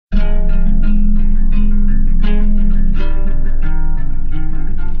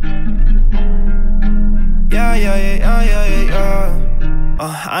yeah, yeah, yeah, yeah,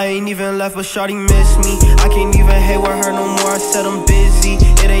 yeah. I ain't even left, but shawty miss me. I can't even hang with her no more, I said I'm busy.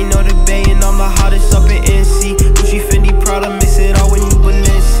 It ain't no debating, I'm the hottest up in NC. Gucci, Fendi, Prada, mix it all with new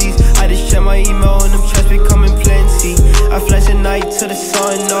Balenci's. I just check my email and them checks be coming plenty. I flash at night till the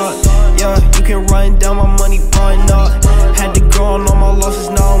sun up. Yeah, you can run down my money, run up. Had to go on all my losses,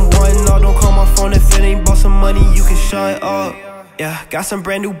 now I'm one up. Don't call my phone if it ain't about some money, you can shut up. Yeah, got some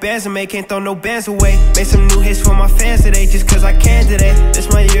brand new bands to make, can't throw no bands away. Made some new hits for my fans today, just cause I can today.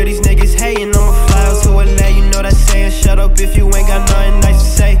 This my year, these niggas hating, I'ma fly out to LA. You know that saying, shut up if you ain't got nothing nice to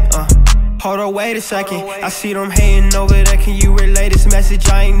say. Hold on, wait a second, I see them hating over there, can you relay this message?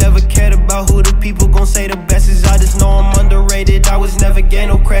 I ain't never cared about who the people gon' say the best is. I just know I'm underrated, I was never getting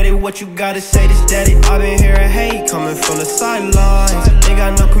no credit. What you gotta say, this daddy? I been hearing hate coming from the sidelines. They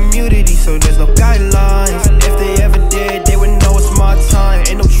got no community, so there's no guidelines. If they ever did, they would know it's my time.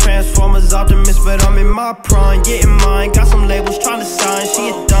 Ain't no Transformers optimist, but I'm in my prime. Getting mine, got some labels trying to sign. She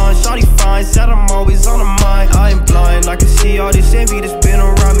a done, shawty fine, said I'm always on her mind. I ain't blind, I can see all this envy that's been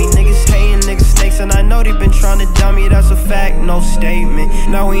around me. Niggas hating, niggas snakes, and I know they been trying to dumb me, that's a fact, no statement.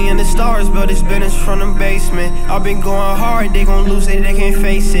 Now we in the stars, but it's business from the basement. I've been going hard, they gon' lose it, they can't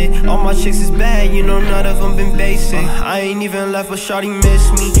face it. All my chicks is bad, you know none of them been basic. I ain't even left, but shawty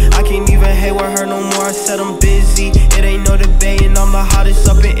miss me. I can't even hang with her no more, I said I'm busy. It ain't no debating, I'm the hottest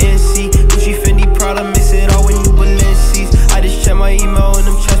up in NC. Gucci, Fendi, Prada, mix it all with new Balenci's. I just check my email and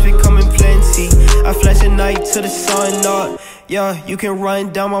them checks be coming plenty. I flash at night till the sun up. Yeah, you can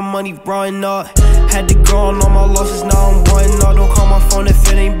run down my money, run up. Had to go on all my losses, now I'm one up. Don't call my phone if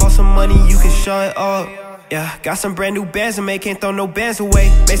it ain't about some money, you can shut up. Yeah, got some brand new bands to make, can't throw no bands away.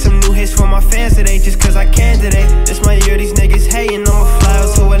 Made some new hits for my fans today, just cause I can today. This my year, these niggas hating, I'ma fly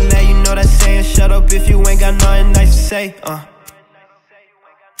out to LA. You know that saying, shut up if you ain't got nothing nice to say.